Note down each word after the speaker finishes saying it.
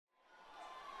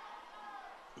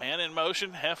Man in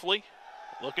motion, Hefley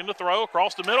looking to throw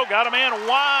across the middle. Got a man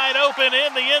wide open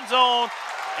in the end zone.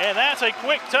 And that's a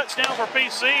quick touchdown for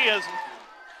PC as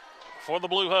for the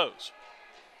Blue Hose.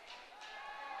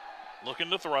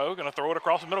 Looking to throw, going to throw it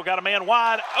across the middle. Got a man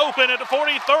wide open at the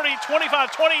 40, 30,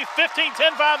 25, 20, 15,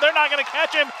 10, 5. They're not going to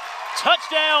catch him.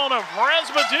 Touchdown of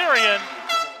Presbyterian.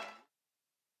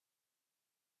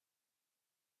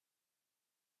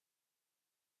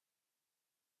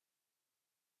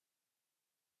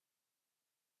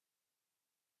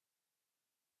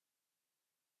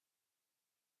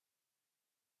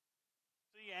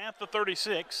 At the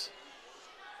 36.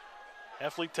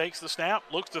 Hefley takes the snap,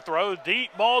 looks to throw,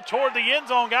 deep ball toward the end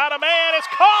zone. Got a man, it's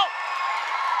caught!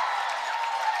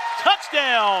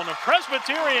 Touchdown,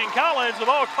 Presbyterian College. The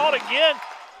ball caught again.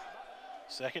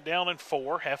 Second down and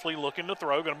 4. Hefley looking to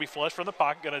throw, going to be flush from the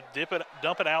pocket, going to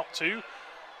dump it out to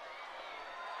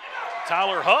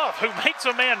Tyler Huff, who makes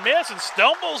a man miss and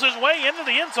stumbles his way into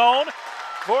the end zone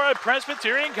for a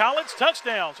Presbyterian College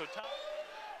touchdown. So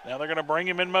now they're going to bring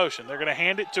him in motion. They're going to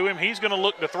hand it to him. He's going to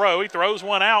look to throw. He throws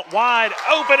one out wide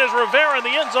open as Rivera in the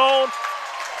end zone.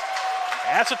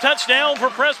 That's a touchdown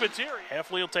for Presbyterian.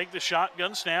 Hefley will take the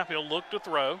shotgun snap. He'll look to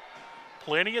throw.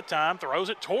 Plenty of time. Throws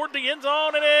it toward the end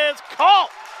zone, and it's caught.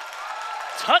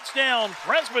 Touchdown,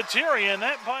 Presbyterian.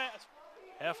 That pass.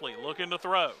 Hefley looking to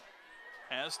throw.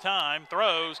 Has time.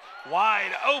 Throws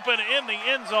wide open in the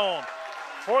end zone.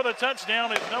 For the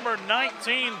touchdown is number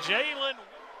 19, Jalen.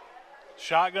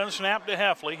 Shotgun snap to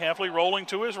Hefley. Hefley rolling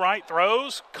to his right.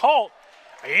 Throws. Caught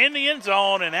in the end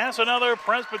zone, and that's another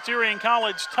Presbyterian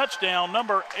College touchdown,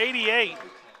 number 88.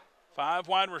 5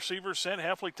 wide receivers set.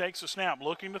 Hefley takes the snap,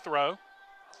 looking to throw.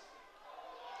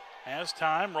 Has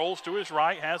time, rolls to his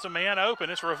right, has a man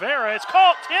open. It's Rivera. It's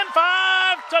caught.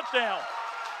 10-5, touchdown.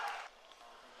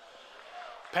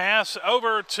 Pass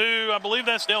over to, I believe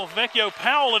that's Del Vecchio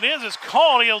Powell. It is. It's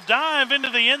caught. He'll dive into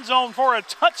the end zone for a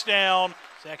touchdown.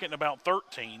 Second and about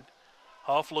 13.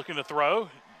 Huff looking to throw,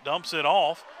 dumps it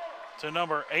off to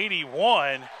number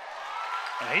 81.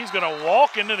 And he's going to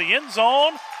walk into the end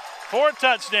zone for a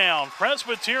touchdown.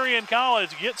 Presbyterian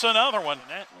College gets another one.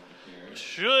 That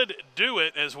should do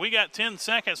it as we got 10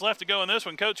 seconds left to go in this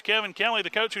one. Coach Kevin Kelly,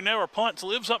 the coach who never punts,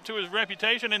 lives up to his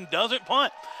reputation and doesn't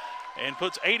punt and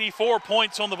puts 84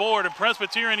 points on the board. And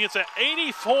Presbyterian gets an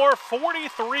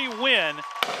 84-43 win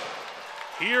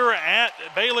here at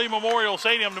Bailey Memorial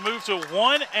Stadium to move to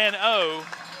 1-0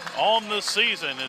 on the season.